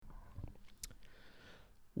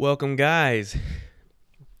Welcome, guys,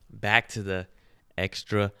 back to the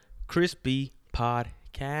Extra Crispy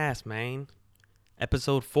Podcast, man.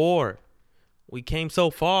 Episode 4. We came so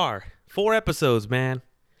far. 4 episodes, man.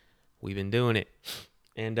 We've been doing it.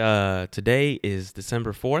 And today is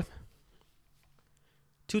December 4th,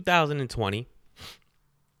 2020.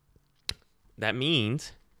 That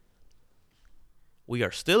means we are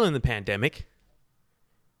still in the pandemic.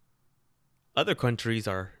 Other countries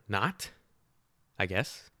are not, I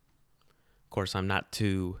guess. Of course, I'm not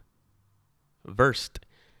too versed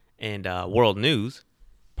in world news.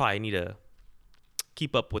 Probably need to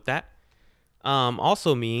keep up with that.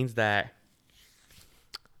 Also means that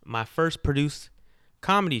my first produced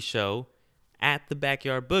comedy show at the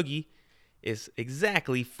Backyard Boogie is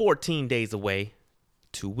exactly 14 days away.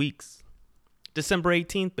 2 weeks. December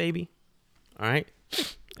 18th, baby. All right?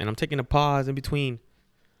 And I'm taking a pause in between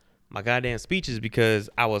my goddamn speeches because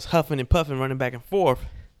I was huffing and puffing, running back and forth,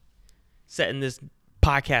 setting this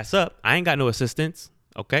podcast up. I ain't got no assistants,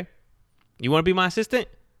 okay? You want to be my assistant?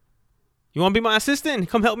 You want to be my assistant and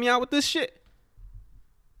come help me out with this shit?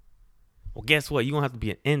 Well, guess what? You're going to have to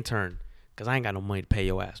be an intern because I ain't got no money to pay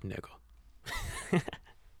your ass, nigga.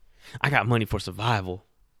 I got money for survival.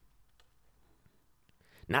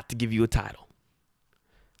 Not to give you a title.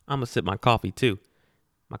 I'm going to sip my coffee, too.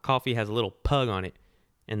 My coffee has a little pug on it,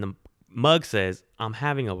 and the mug says, I'm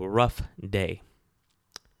having a rough day.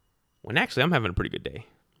 When actually, I'm having a pretty good day.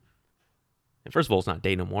 And first of all, it's not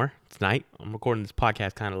day no more. It's night. I'm recording this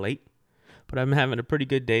podcast kind of late. But I'm having a pretty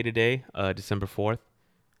good day today, December 4th,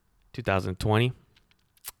 2020.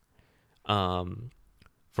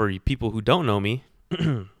 For you people who don't know me,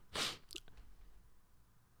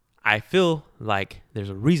 I feel like there's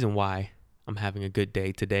a reason why I'm having a good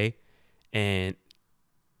day today. And,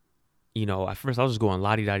 you know, at first I was just going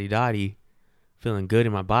la-di-da-di-da-di, feeling good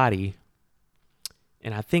in my body.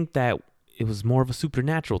 And I think that it was more of a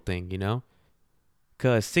supernatural thing, you know?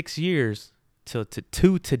 Because 6 years to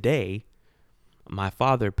today, my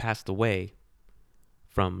father passed away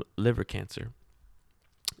from liver cancer.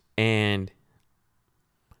 And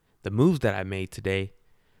the moves that I made today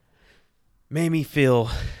made me feel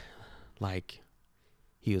like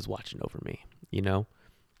he was watching over me, you know?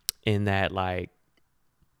 In that, like,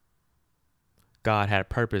 God had a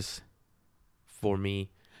purpose for me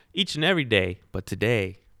each and every day. But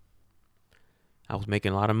today, I was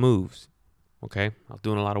making a lot of moves, okay? I was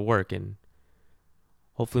doing a lot of work, and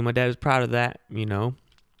hopefully my dad is proud of that, you know?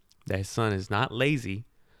 That his son is not lazy.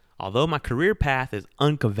 Although my career path is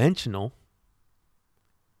unconventional,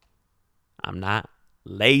 I'm not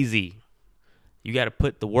lazy. You got to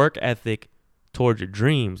put the work ethic towards your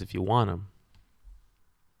dreams if you want them.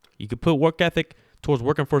 You could put work ethic towards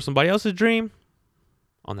working for somebody else's dream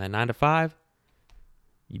on that 9 to 5.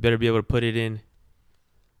 You better be able to put it in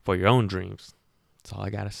for your own dreams. That's all I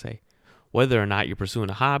got to say. Whether or not you're pursuing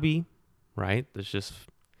a hobby, right? That's just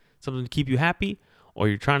something to keep you happy, or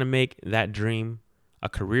you're trying to make that dream a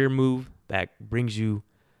career move that brings you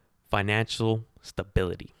financial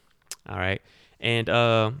stability. All right. And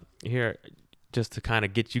here, just to kind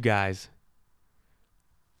of get you guys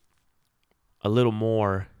a little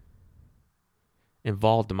more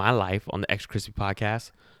involved in my life on the Extra Crispy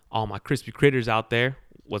Podcast, all my crispy critters out there,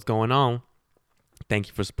 what's going on? Thank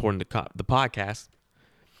you for supporting the podcast.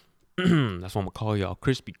 That's what I'm going to call y'all,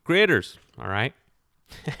 crispy critters. All right.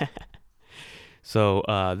 So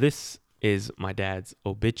this is my dad's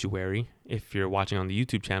obituary. If you're watching on the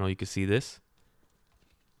YouTube channel, you can see this.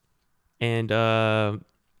 And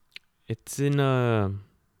it's in, and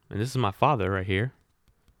this is my father right here.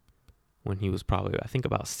 When he was probably, I think,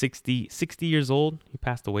 about 60 years old. He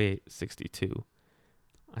passed away at 62.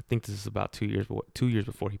 I think this is about 2 years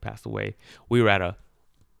before he passed away. We were at a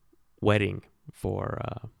wedding for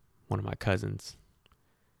one of my cousins.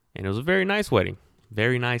 And it was a very nice wedding.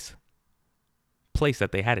 Very nice place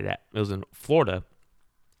that they had it at. It was in Florida.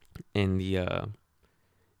 And the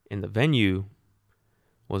venue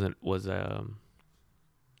was in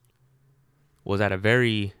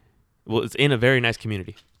a very nice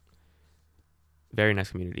community. Very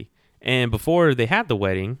nice community. And before they had the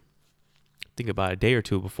wedding, I think about a day or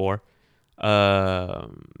two before, they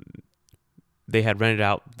had rented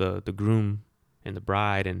out the groom and the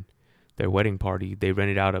bride and their wedding party. They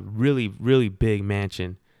rented out a really, really big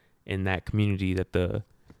mansion in that community that the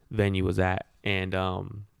venue was at. And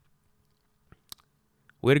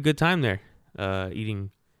we had a good time there,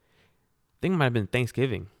 eating. I think it might have been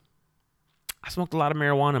Thanksgiving. I smoked a lot of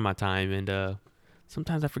marijuana in my time, and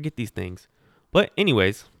sometimes I forget these things. But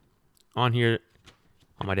anyways, on here,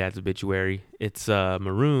 on my dad's obituary, it's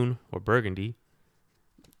maroon or burgundy.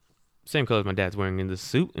 same color as my dad's wearing in this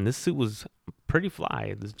suit, and this suit was pretty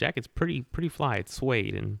fly. This jacket's pretty fly. It's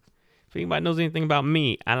suede, and if anybody knows anything about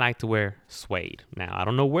me, I like to wear suede. Now, I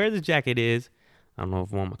don't know where this jacket is. I don't know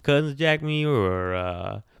if one of my cousins jacked me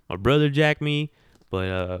or my brother jacked me,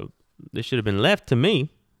 but this should have been left to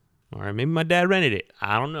me. All right, maybe my dad rented it.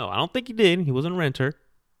 I don't know. I don't think he did. He wasn't a renter.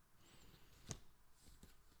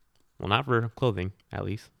 Well, not for clothing, at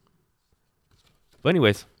least. But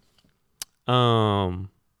anyways, so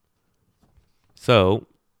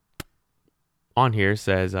on here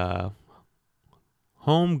says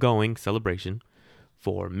homegoing celebration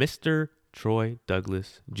for Mr. Troy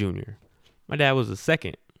Douglas Jr. My dad was the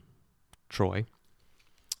second Troy,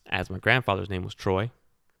 as my grandfather's name was Troy,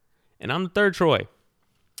 and I'm the third Troy,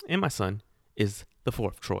 and my son is the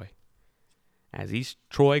fourth Troy. As each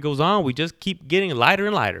Troy goes on, we just keep getting lighter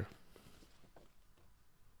and lighter.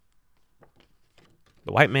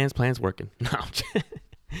 The white man's plan's working. No,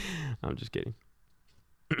 I'm just kidding.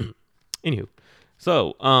 Anywho,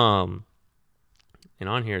 so and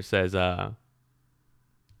on here it says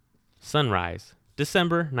sunrise,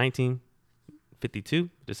 December 1952,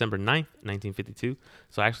 December 9th, 1952.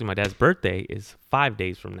 So actually my dad's birthday is 5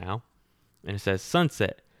 days from now. And it says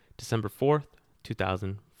sunset, December 4th,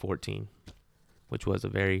 2014, which was a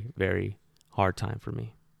very, very hard time for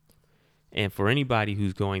me. And for anybody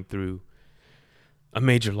who's going through a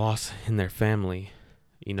major loss in their family,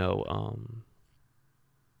 you know,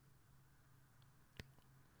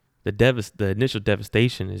 the initial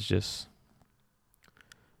devastation is just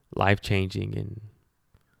life-changing, and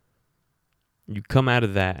you come out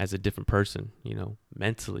of that as a different person, you know,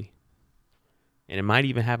 mentally. And it might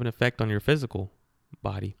even have an effect on your physical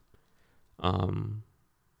body. Because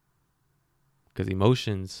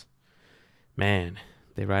emotions, man,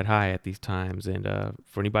 they ride high at these times. And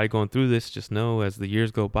for anybody going through this, just know as the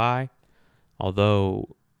years go by,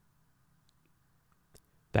 although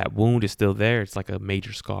that wound is still there, it's like a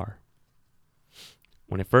major scar.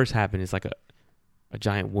 When it first happened, it's like a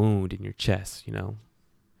giant wound in your chest, you know.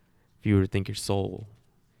 If you were to think your soul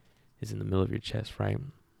is in the middle of your chest, right?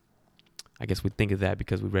 I guess we think of that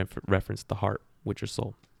because we reference the heart with your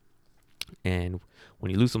soul. And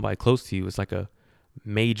when you lose somebody close to you, it's like a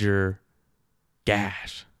major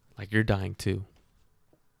gash, like you're dying too.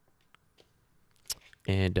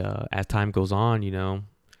 And as time goes on, you know,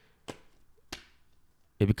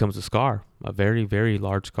 it becomes a scar, a very, very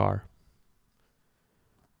large scar.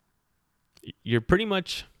 You're pretty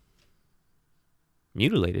much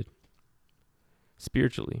mutilated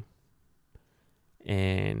spiritually.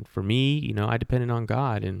 And for me, you know, I depended on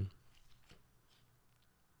God, and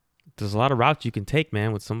there's a lot of routes you can take,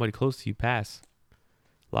 man, with somebody close to you pass.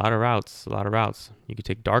 A lot of routes. You could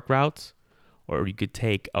take dark routes, or you could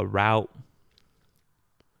take a route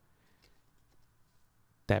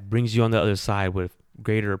that brings you on the other side with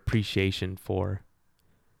greater appreciation for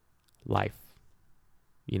life,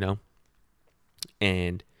 you know?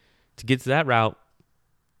 And to get to that route,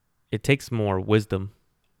 it takes more wisdom,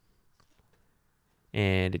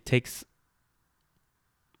 and it takes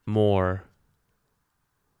more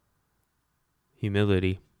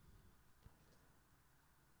humility.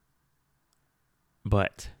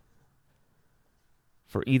 But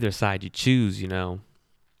for either side you choose, you know,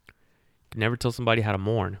 you can never tell somebody how to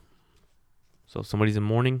mourn. So if somebody's in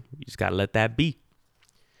mourning, you just gotta let that be.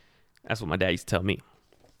 That's what my dad used to tell me.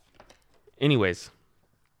 Anyways,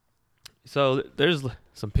 so there's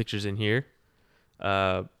some pictures in here.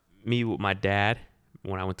 Me with my dad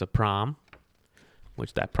when I went to prom,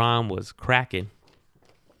 which that prom was cracking.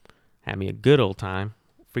 Had me a good old time.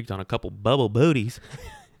 Freaked on a couple bubble booties.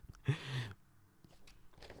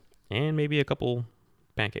 And maybe a couple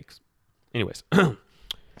pancakes. Anyways, this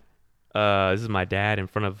is my dad in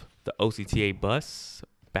front of the OCTA bus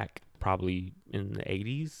back probably in the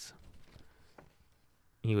 80s.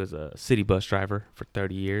 He was a city bus driver for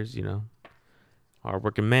 30 years, you know.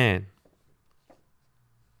 Hardworking man.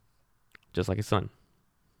 Just like his son,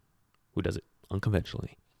 who does it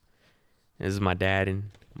unconventionally. And this is my dad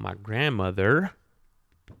and my grandmother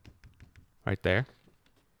right there.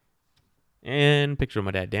 And picture of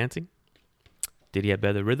my dad dancing. Did he have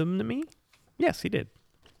better rhythm than me? Yes, he did.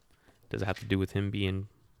 Does it have to do with him being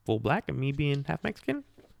full black and me being half Mexican?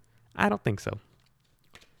 I don't think so.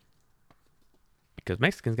 Because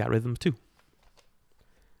Mexicans got rhythm too.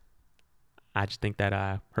 I just think that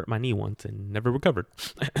I hurt my knee once and never recovered.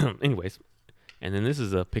 Anyways. And then this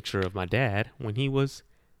is a picture of my dad when he was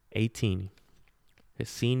 18. His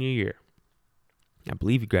senior year. I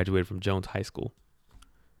believe he graduated from Jones High School.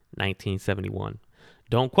 1971.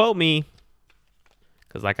 Don't quote me.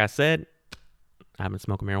 Because like I said, I've been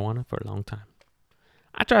smoking marijuana for a long time.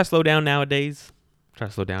 I try to slow down nowadays.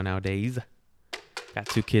 Got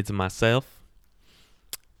 2 kids of myself.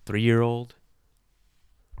 3-year-old,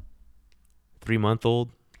 3-month-old.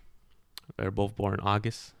 They're both born in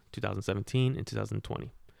August 2017 and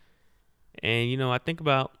 2020. And, I think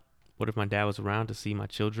about what if my dad was around to see my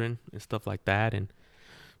children and stuff like that. And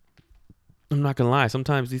I'm not going to lie,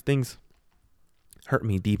 sometimes these things hurt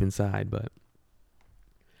me deep inside, but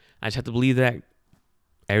I just have to believe that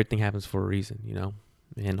everything happens for a reason.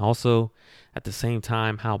 And also, at the same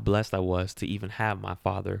time, how blessed I was to even have my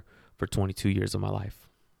father for 22 years of my life.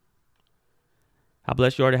 How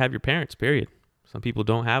blessed you are to have your parents, period. Some people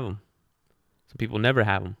don't have them. Some people never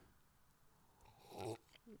have them.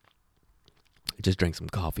 Just drink some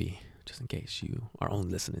coffee, just in case you are only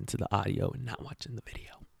listening to the audio and not watching the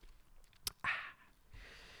video.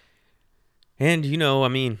 And,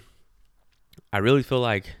 I really feel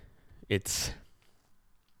like it's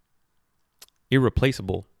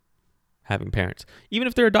irreplaceable having parents, even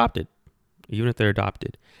if they're adopted.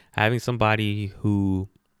 Having somebody who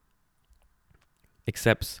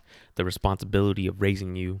accepts the responsibility of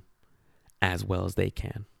raising you as well as they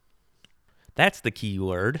can. That's the key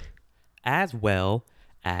word, as well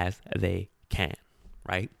as they can,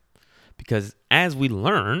 right? Because as we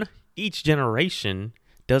learn, each generation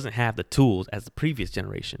doesn't have the tools as the previous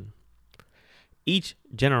generation. Each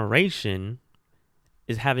generation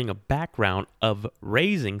is having a background of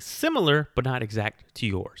raising similar but not exact to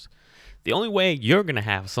yours. The only way you're going to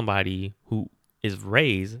have somebody who is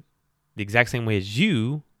raised the exact same way as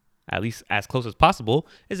you, at least as close as possible,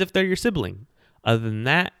 is if they're your sibling. Other than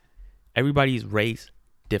that, everybody's raised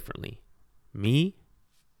differently. Me,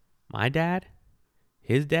 my dad,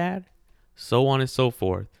 his dad, so on and so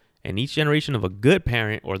forth. And each generation of a good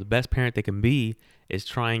parent or the best parent they can be is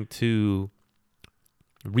trying to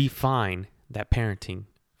refine that parenting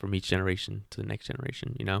from each generation to the next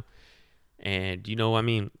generation, And,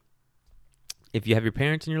 if you have your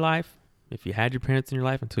parents in your life, if you had your parents in your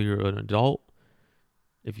life until you're an adult,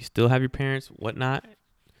 if you still have your parents, whatnot,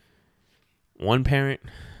 one parent,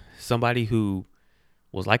 somebody who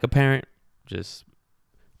was like a parent, just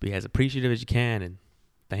be as appreciative as you can and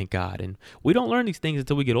thank God. And we don't learn these things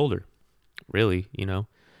until we get older, really,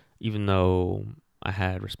 even though I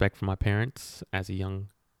had respect for my parents as a young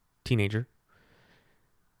teenager.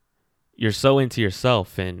 You're so into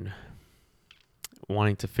yourself and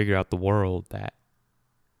wanting to figure out the world that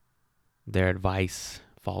their advice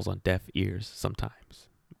falls on deaf ears sometimes.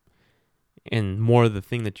 And more of the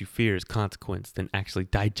thing that you fear is consequence than actually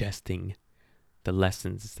digesting the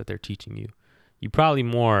lessons that they're teaching you. You probably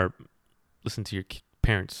more listen to your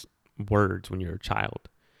parents' words when you're a child.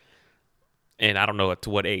 And I don't know to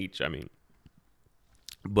what age,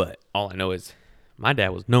 but all I know is my dad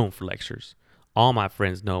was known for lectures. All my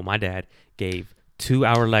friends know my dad gave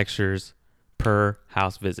 2-hour lectures per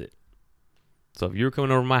house visit. So if you're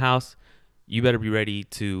coming over to my house, you better be ready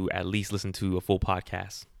to at least listen to a full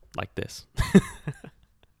podcast like this.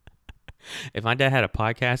 If my dad had a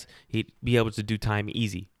podcast, he'd be able to do time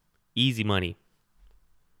easy money.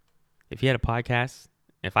 If he had a podcast,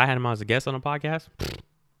 if I had him as a guest on a podcast,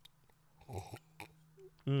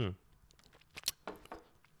 he'd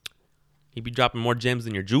be dropping more gems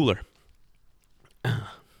than your jeweler.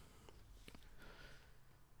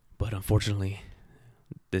 But unfortunately,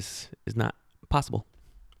 this is not possible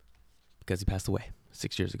because he passed away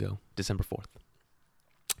 6 years ago, December 4th.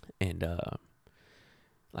 And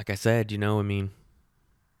like I said,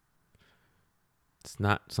 it's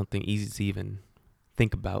not something easy to even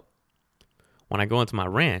think about. When I go into my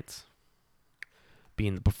rants,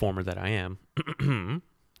 being the performer that I am,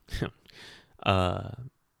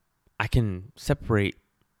 I can separate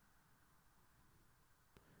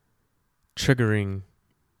triggering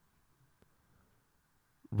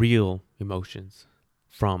real emotions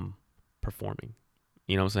from performing.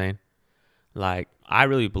 You know what I'm saying? Like, I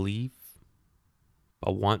really believe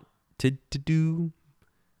I wanted to do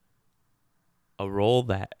a role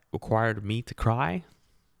that required me to cry.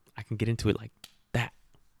 I can get into it like that.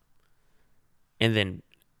 And then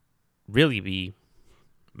really be,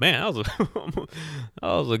 man, that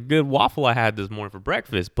was a good waffle I had this morning for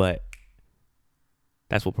breakfast. But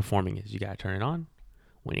that's what performing is. You got to turn it on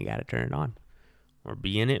when you got to turn it on. Or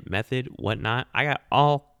be in it, method, whatnot. I got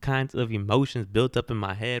all kinds of emotions built up in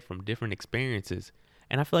my head from different experiences.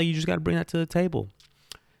 And I feel like you just got to bring that to the table.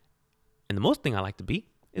 And the most thing I like to be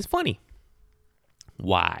is funny.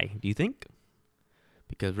 Why, do you think?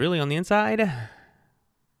 Because really on the inside,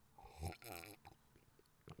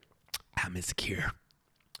 I'm insecure.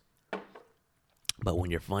 But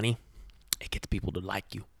when you're funny, it gets people to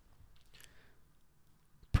like you.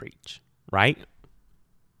 Preach, right?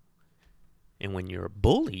 And when you're a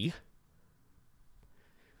bully,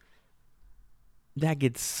 that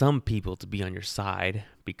gets some people to be on your side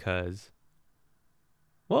because,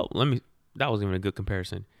 well, that wasn't even a good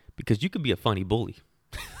comparison, because you could be a funny bully.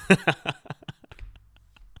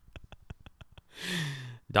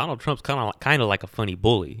 Donald Trump's kind of like a funny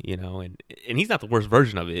bully, you know, and he's not the worst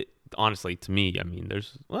version of it, honestly. To me, I mean,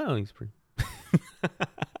 he's pretty.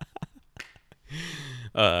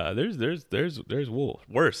 There's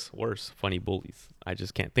worse funny bullies. I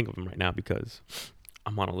just can't think of them right now because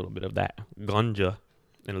I'm on a little bit of that ganja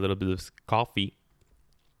and a little bit of coffee.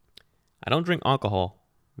 I don't drink alcohol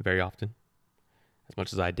very often, as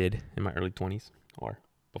much as I did in my early 20s or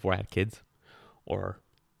before I had kids or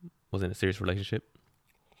was in a serious relationship.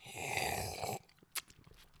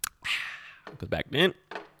 Because back then,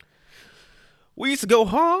 we used to go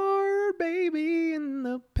hard, baby, in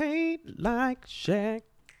the paint like Shaq.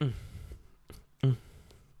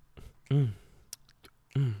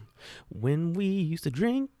 When we used to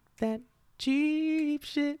drink that cheap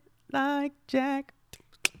shit like Jack.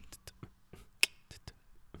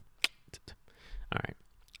 All right.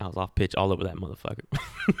 I was off pitch all over that motherfucker.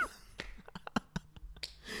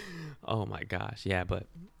 Oh my gosh. Yeah, but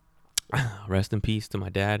rest in peace to my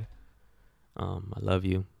dad. I love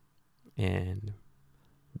you and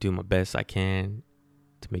do my best I can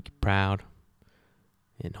to make you proud.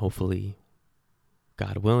 And hopefully,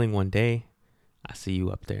 God willing, one day I see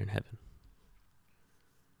you up there in heaven.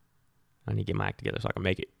 I need to get my act together so I can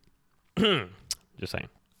make it. Just saying.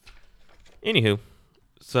 Anywho,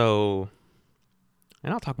 so,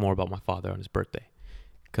 and I'll talk more about my father on his birthday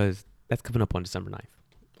because that's coming up on December 9th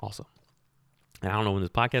also. And I don't know when this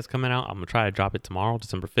podcast is coming out. I'm going to try to drop it tomorrow,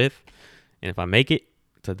 December 5th. And if I make it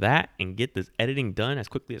to that and get this editing done as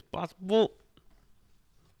quickly as possible,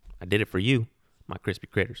 I did it for you, my crispy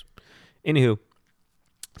critters. Anywho,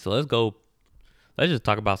 so let's just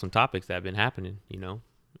talk about some topics that have been happening, you know,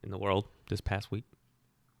 in the world this past week.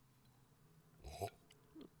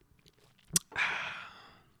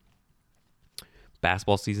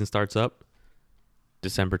 Basketball season starts up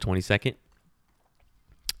December 22nd.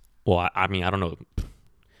 Well, I mean, I don't know.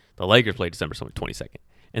 The Lakers play December 22nd,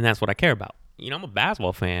 and that's what I care about. You know, I'm a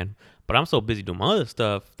basketball fan, but I'm so busy doing my other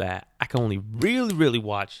stuff that I can only really, really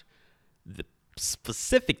watch the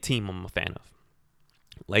specific team I'm a fan of.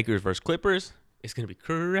 Lakers versus Clippers. It's going to be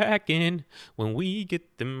cracking when we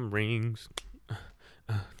get them rings.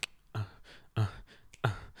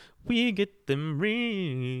 We get them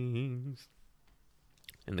rings.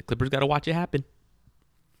 And the Clippers got to watch it happen.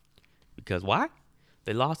 Because why?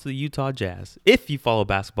 They lost to the Utah Jazz. If you follow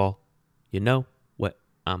basketball, you know what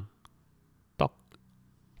I'm talking.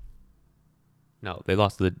 No, they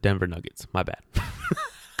lost to the Denver Nuggets. My bad.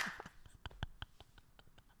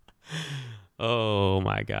 Oh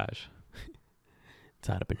my gosh. It's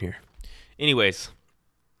hot up in here. Anyways,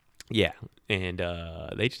 yeah. And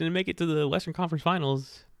they just didn't make it to the Western Conference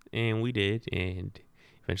Finals. And we did. And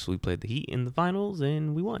eventually we played the Heat in the finals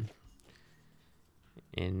and we won.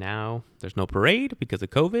 And now there's no parade because of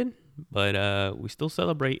COVID, but we still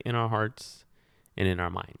celebrate in our hearts and in our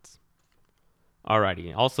minds.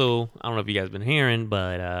 Alrighty. Also, I don't know if you guys been hearing,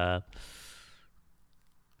 but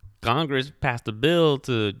Congress passed a bill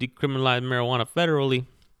to decriminalize marijuana federally.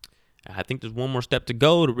 I think there's one more step to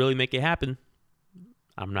go to really make it happen.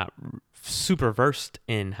 I'm not super versed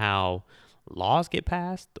in how laws get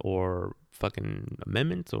passed or fucking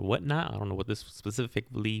amendments or whatnot. I don't know what this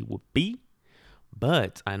specifically would be.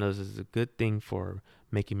 But I know this is a good thing for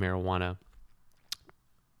making marijuana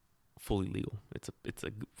fully legal. It's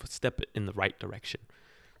a step in the right direction.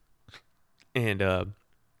 And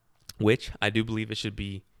which I do believe it should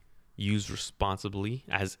be used responsibly,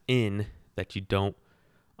 as in that you don't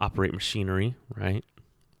operate machinery, right?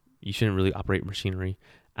 You shouldn't really operate machinery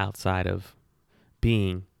outside of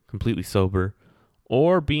being completely sober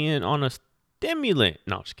or being on a stimulant.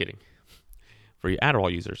 No, just kidding. For you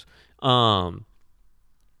Adderall users.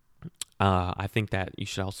 I think that you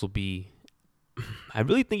should also be, I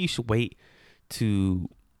really think you should wait to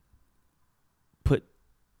put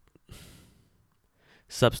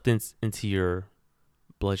substance into your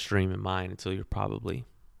bloodstream and mind until you're probably,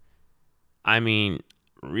 I mean,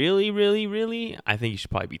 really, I think you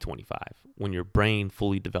should probably be 25 when your brain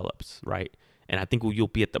fully develops, right? And I think you'll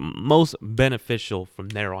be at the most beneficial from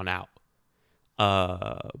there on out.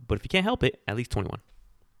 But if you can't help it, at least 21.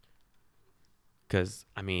 Because,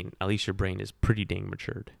 I mean, at least your brain is pretty dang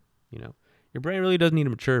matured, you know? Your brain really does need to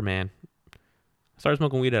mature, man. I started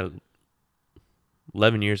smoking weed at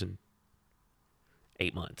 11 years and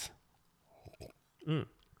 8 months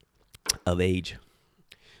of age.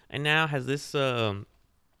 And now has this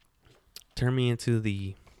turn me into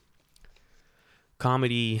the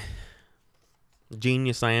comedy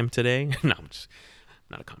genius I am today. No, I'm just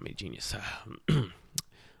not a comedy genius.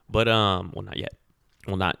 But well, not yet.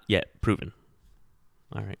 Well, not yet proven.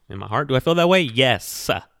 All right. In my heart, do I feel that way? Yes.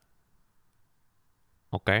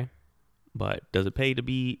 Okay. But does it pay to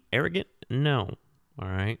be arrogant? No. All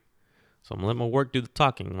right. So I'm gonna let my work do the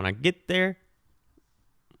talking. When I get there,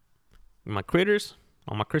 my critters,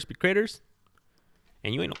 all my crispy critters,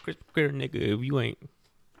 and you ain't no crispy critter nigga if you ain't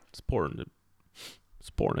supporting a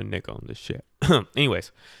nigga on this shit.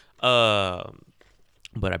 Anyways, but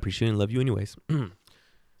I appreciate and love you anyways.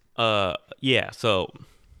 Yeah. So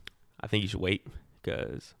I think you should wait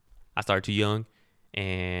because I started too young,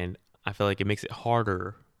 and I feel like it makes it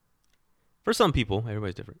harder for some people.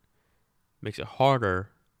 Everybody's different. Makes it harder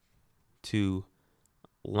to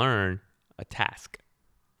learn a task,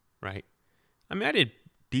 right? I mean, I did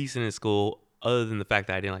decent in school, other than the fact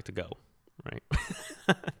that I didn't like to go, right?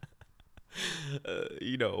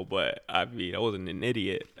 But I mean, I wasn't an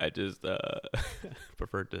idiot. I just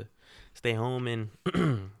preferred to stay home and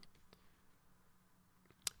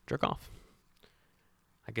jerk off.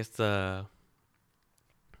 I guess what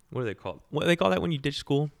do they call it? What do they call that when you ditch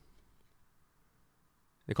school?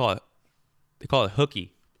 They call it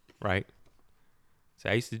hooky, right? So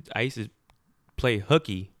I used to play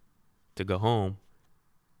hooky to go home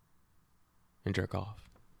and jerk off.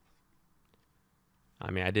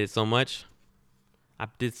 I mean, I did so much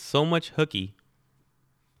hooky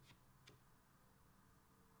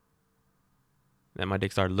that my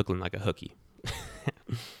dick started looking like a hooky.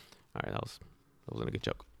 All right, that wasn't a good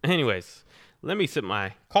joke. Anyways, let me sip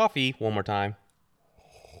my coffee one more time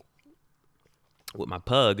with my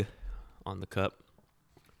pug on the cup.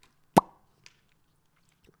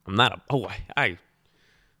 I'm not I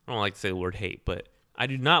don't like to say the word hate, but I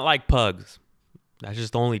do not like pugs. That's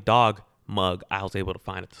just the only dog mug I was able to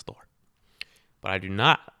find at the store. But I do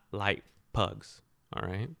not like pugs, all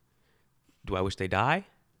right? Do I wish they die?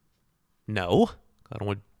 No. I don't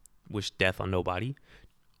want to wish death on nobody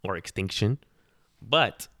or extinction.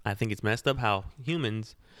 But I think it's messed up how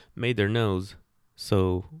humans made their nose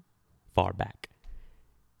so far back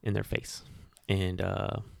in their face. And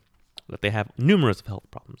that they have numerous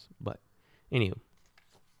health problems. But anywho,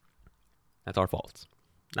 that's our faults.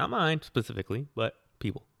 Not mine specifically, but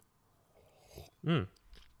people.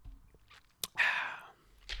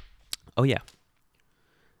 Oh, yeah.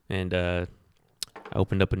 And I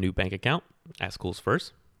opened up a new bank account at Schools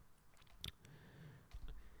First.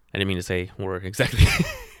 I didn't mean to say where exactly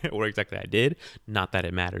I did. Not that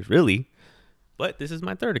it matters really. But this is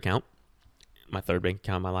my third account. My third bank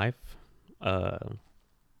account in my life.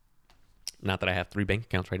 Not that I have 3 bank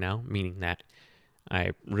accounts right now, meaning that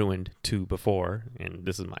I ruined 2 before, and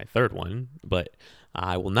this is my third one. But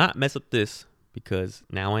I will not mess up this because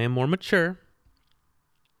now I am more mature,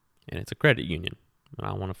 and it's a credit union, and I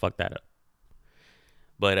don't want to fuck that up.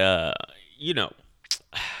 But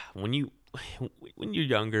when you're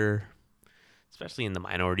younger, especially in the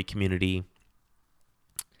minority community,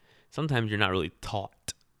 sometimes you're not really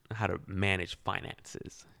taught how to manage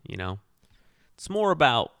finances. It's more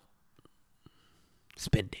about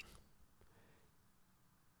spending.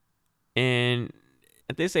 And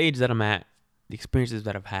at this age that I'm at, the experiences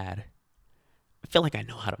that I've had, I feel like I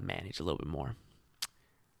know how to manage a little bit more.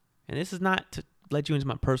 And this is not to let you into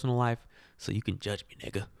my personal life so you can judge me,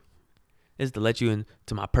 nigga. This is to let you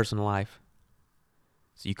into my personal life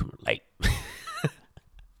so you can relate.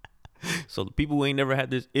 So the people who ain't never had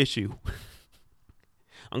this issue,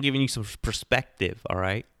 I'm giving you some perspective, all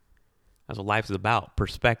right? That's what life is about,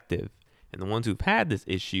 perspective. And the ones who've had this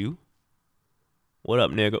issue, what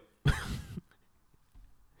up, nigga?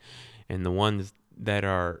 And the ones that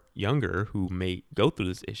are younger who may go through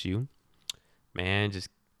this issue, man, just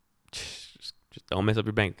don't mess up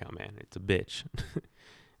your bank account, man. It's a bitch.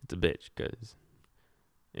 It's a bitch because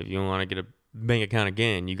if you don't want to get a bank account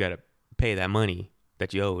again, you got to pay that money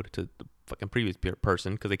that you owed to the fucking previous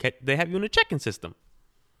person because they have you in a checking system.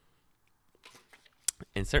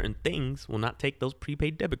 And certain things will not take those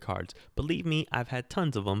prepaid debit cards. Believe me, I've had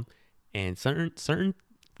tons of them. And certain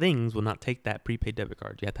things will not take that prepaid debit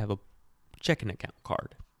card. You have to have a checking account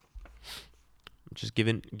card. I'm just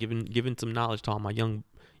giving some knowledge to all my young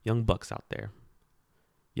bucks out there.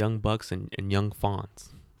 Young bucks and young fawns.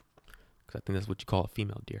 Because I think that's what you call a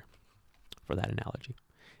female deer for that analogy.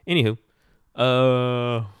 Anywho,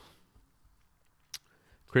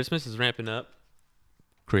 Christmas is ramping up.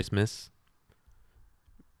 Christmas.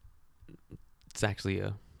 It's actually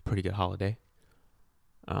a pretty good holiday.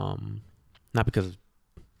 Not because of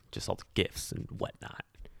just all the gifts and whatnot.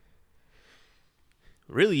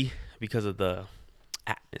 Really, because of the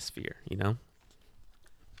atmosphere, you know?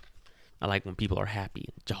 I like when people are happy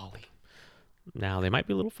and jolly. Now they might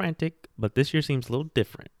be a little frantic, but this year seems a little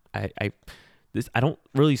different. I don't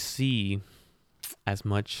really see as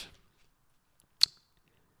much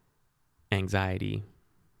anxiety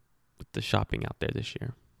with the shopping out there this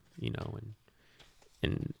year, you know,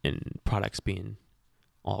 and products being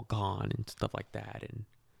all gone and stuff like that. And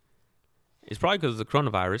it's probably because of the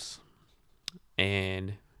coronavirus.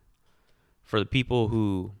 And for the people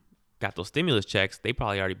who got those stimulus checks, they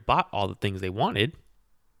probably already bought all the things they wanted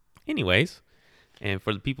anyways. And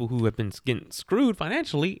for the people who have been getting screwed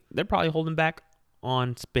financially, they're probably holding back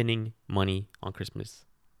on spending money on Christmas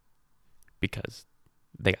because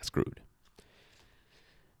they got screwed.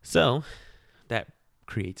 So that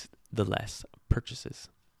creates the less purchases.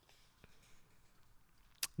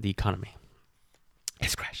 The economy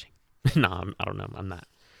is crashing. No, I don't know. I'm not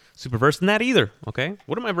super versed in that either. Okay.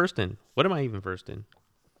 What am I versed in? What am I even versed in?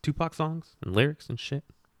 Tupac songs and lyrics and shit.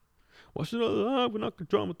 Why should I lie? We're not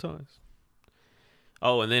traumatized.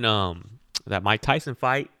 Oh, and then that Mike Tyson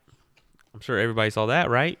fight. I'm sure everybody saw that,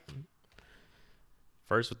 right?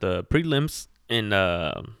 First with the prelims and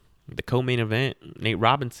the co-main event, Nate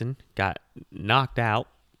Robinson got knocked out,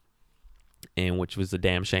 and which was a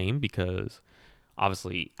damn shame because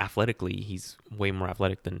obviously athletically he's way more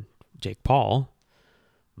athletic than Jake Paul.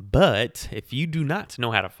 But if you do not know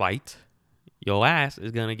how to fight, your ass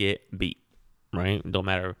is gonna get beat, right? Don't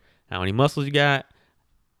matter how many muscles you got,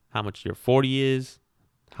 how much your 40 is,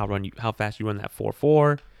 how fast you run that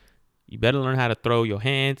 4.4. You better learn how to throw your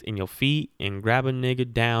hands and your feet and grab a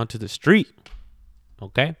nigga down to the street.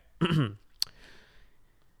 Okay?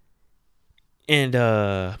 And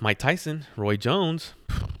Mike Tyson, Roy Jones,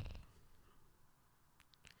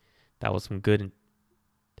 that was some good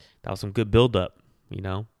build up, you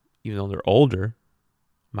know. Even though they're older,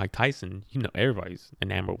 Mike Tyson, you know, everybody's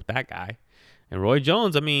enamored with that guy. And Roy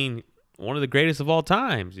Jones, I mean, one of the greatest of all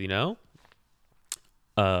times, you know.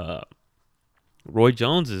 Roy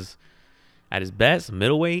Jones is at his best,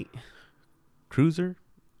 middleweight, cruiser.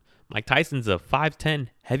 Mike Tyson's a 5'10"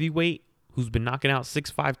 heavyweight who's been knocking out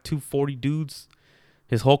 6'5", 240 dudes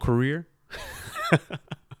his whole career.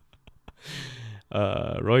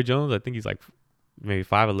 Roy Jones, I think he's like maybe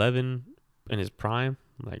 5'11" in his prime,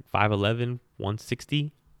 like 5'11",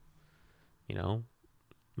 160. You know,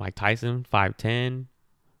 Mike Tyson, 5'10",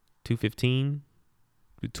 215,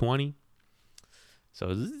 220.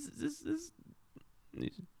 So this is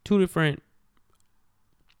two different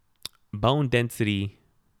bone density.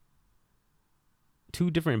 There's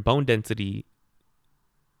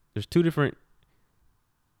two. No,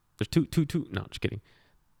 just kidding.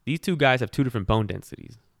 These two guys have two different bone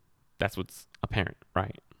densities. That's what's apparent,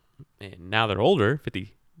 right? And now they're older,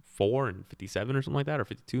 54 and 57 or something like that, or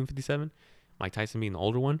 52 and 57. Mike Tyson being the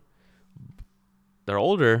older one. They're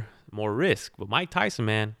older, more risk. But Mike Tyson,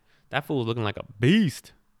 man, that fool was looking like a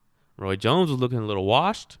beast. Roy Jones was looking a little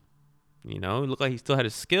washed. You know, it looked like he still had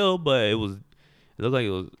his skill, but it looked like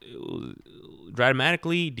it was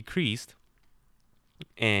dramatically decreased,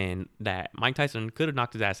 and that Mike Tyson could have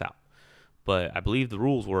knocked his ass out. But I believe the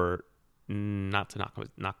rules were not to knock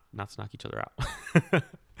each other out.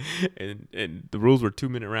 and the rules were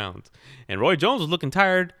 2-minute rounds. And Roy Jones was looking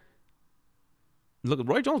tired.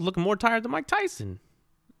 Roy Jones was looking more tired than Mike Tyson.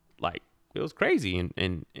 Like, it was crazy.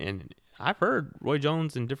 And I've heard Roy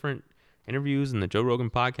Jones in different interviews in the Joe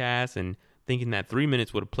Rogan podcast and thinking that 3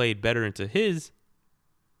 minutes would have played better into his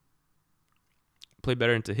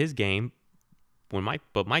game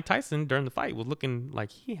but Mike Tyson during the fight was looking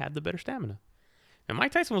like he had the better stamina. And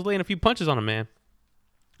Mike Tyson was laying a few punches on him, man.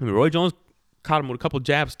 I mean, Roy Jones caught him with a couple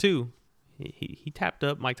jabs too. He tapped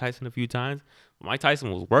up Mike Tyson a few times. But Mike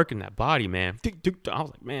Tyson was working that body, man. I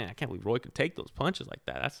was like, man, I can't believe Roy could take those punches like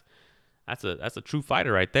that. That's a true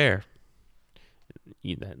fighter right there.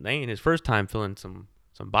 That ain't his first time feeling some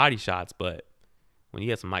body shots, but when you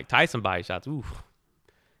get some Mike Tyson body shots, ooh,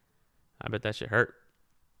 I bet that shit hurt.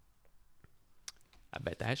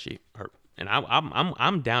 And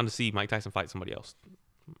I'm down to see Mike Tyson fight somebody else.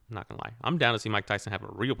 I'm not gonna lie, I'm down to see Mike Tyson have a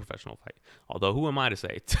real professional fight. Although, who am I to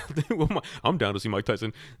say? I'm down to see Mike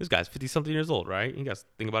Tyson. This guy's 50-something years old, right? He got to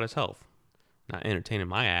think about his health, not entertaining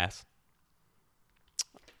my ass.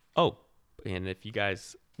 Oh, and if you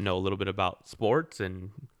guys know a little bit about sports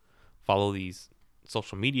and follow these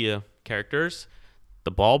social media characters,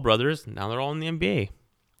 the Ball brothers, now they're all in the NBA.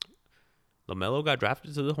 LaMelo got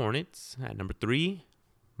drafted to the Hornets at number 3,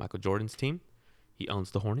 Michael Jordan's team. He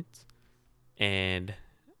owns the Hornets. And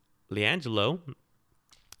LiAngelo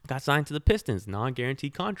got signed to the Pistons,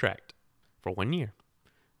 non-guaranteed contract for 1 year.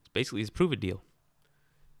 It's basically his prove-it deal.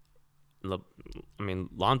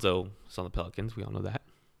 Lonzo is on the Pelicans. We all know that.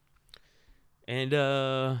 And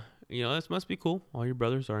this must be cool. All your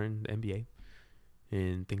brothers are in the NBA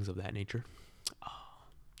and things of that nature.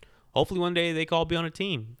 Hopefully one day they could all be on a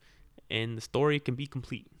team and the story can be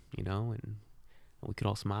complete, and we could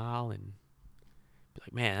all smile and be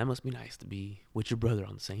like, man, that must be nice to be with your brother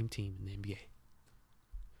on the same team in the NBA.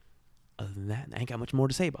 Other than that, I ain't got much more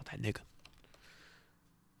to say about that nigga.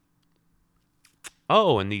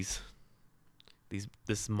 Oh, and this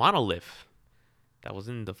monolith that was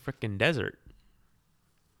in the freaking desert.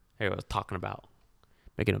 Everybody was talking about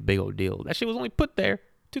making a big old deal. That shit was only put there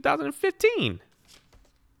 2015.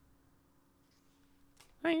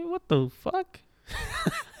 Hey, what the fuck?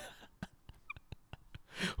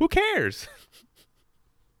 Who cares?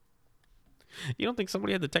 You don't think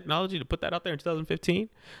somebody had the technology to put that out there in 2015?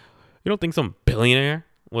 You don't think some billionaire,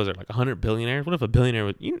 was there like 100 billionaires? What if a billionaire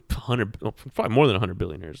was 100, probably more than 100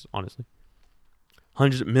 billionaires, honestly.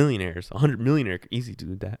 100 millionaires, 100 millionaire could easily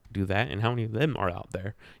do that, and how many of them are out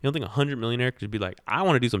there? You don't think 100 millionaire could be like, I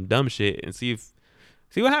want to do some dumb shit and see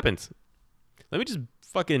what happens. Let me just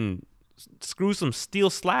fucking screw some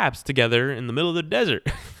steel slabs together in the middle of the desert.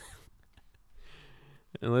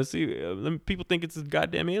 And let's see, people think it's a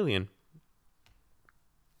goddamn alien.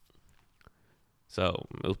 So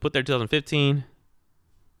it was put there 2015.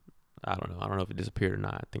 I don't know if it disappeared or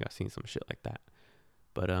not. I think I've seen some shit like that.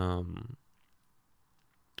 But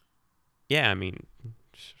yeah,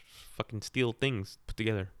 fucking steel things put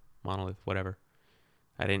together, monolith, whatever.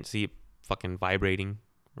 I didn't see it fucking vibrating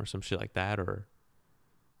or some shit like that, or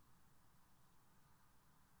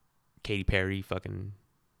Katy Perry fucking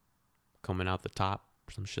coming out the top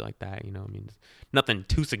or some shit like that. Nothing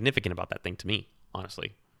too significant about that thing to me,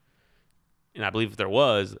 honestly. And I believe if there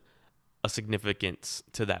was a significance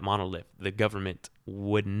to that monolith, the government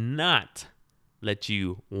would not let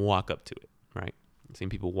you walk up to it, right? I've seen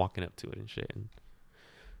people walking up to it and shit. And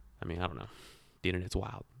I don't know. The internet's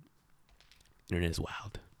wild. Internet is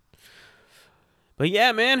wild. But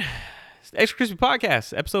yeah, man. It's the Extra Crispy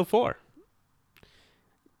Podcast, episode 4.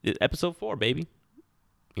 Episode 4, baby.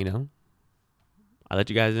 I let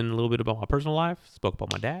you guys in a little bit about my personal life. Spoke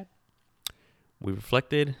about my dad. We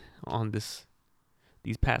reflected on this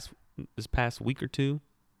past week or two,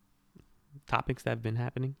 topics that have been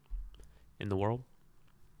happening in the world.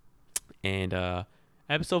 And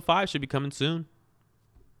episode 5 should be coming soon.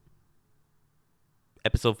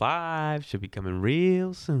 Episode 5 should be coming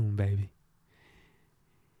real soon, baby.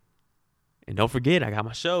 And don't forget, I got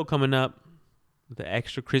my show coming up, the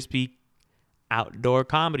Extra Crispy Outdoor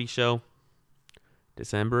Comedy Show.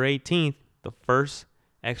 December 18th, the first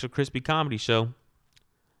Extra Crispy Comedy Show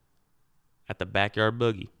at the Backyard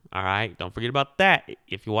Boogie. All right, don't forget about that.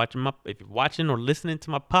 If you're watching or listening to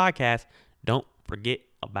my podcast, don't forget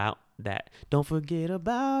about that. Don't forget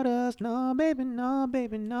about us. No, baby, no,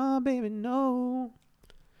 baby, no, baby, no.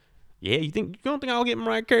 Yeah, you don't think I'll get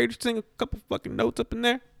Mariah Carey to sing a couple fucking notes up in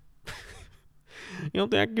there? You don't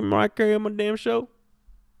think I can get Mariah Carey on my damn show?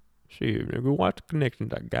 Shit, nigga, watch the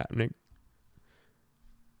connections I got, nigga.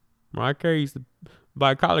 Mariah Carey used to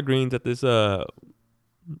buy collard greens at this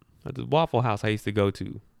Waffle House I used to go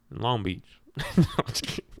to in Long Beach.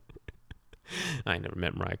 I ain't never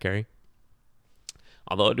met Mariah Carey.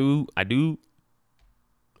 Although I do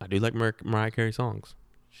like Mariah Carey songs.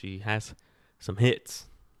 She has some hits.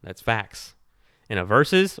 That's facts. In a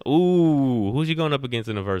verses, who's she going up against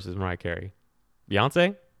in a verses? Mariah Carey,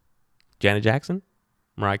 Beyonce, Janet Jackson,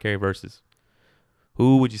 Mariah Carey versus.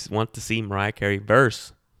 Who would you want to see Mariah Carey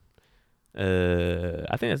verse?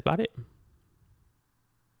 I think that's about it.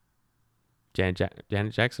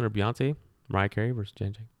 Janet Jackson or Beyonce? Mariah Carey versus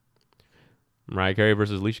Janet Jackson. Mariah Carey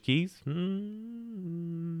versus Alicia Keys?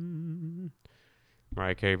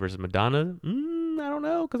 Mariah Carey versus Madonna? I don't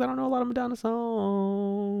know, because I don't know a lot of Madonna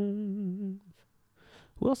songs.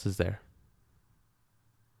 Who else is there?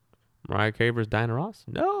 Mariah Carey versus Diana Ross?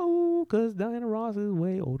 No, because Diana Ross is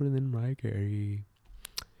way older than Mariah Carey.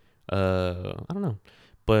 I don't know.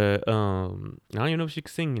 But I don't even know if she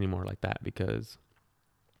can sing anymore like that, because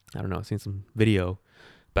I don't know. I've seen some video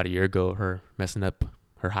about a year ago of her messing up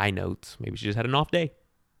her high notes. Maybe she just had an off day.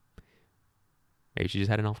 But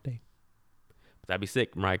that'd be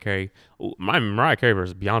sick. Mariah Carey. Ooh, Mariah Carey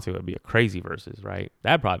versus Beyonce would be a crazy versus, right?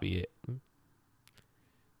 That'd probably be it.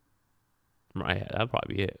 Right, that'd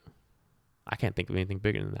probably be it. I can't think of anything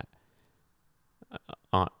bigger than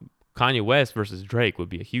that. Kanye West versus Drake would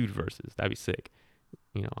be a huge versus. That'd be sick.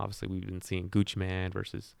 Obviously we've been seeing Gucci Mane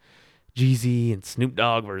versus Jeezy and Snoop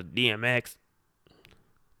Dogg versus DMX.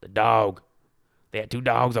 The dog. They had 2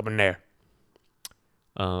 dogs up in there.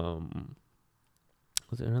 Who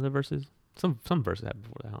Was it another verses? Some verses happened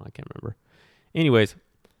before that. I can't remember. Anyways,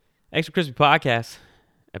 Extra Crispy Podcast,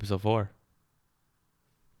 episode 4.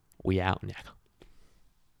 We out now.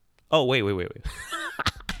 Oh, wait.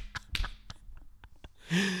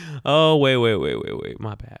 Oh, wait.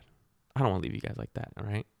 My bad. I don't want to leave you guys like that, all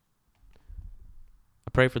right?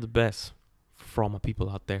 I pray for the best for all my people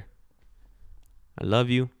out there. I love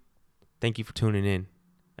you. Thank you for tuning in.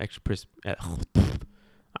 Extra Crispy.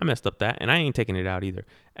 I messed up that, and I ain't taking it out either.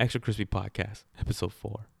 Extra Crispy Podcast, episode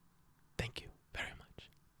 4.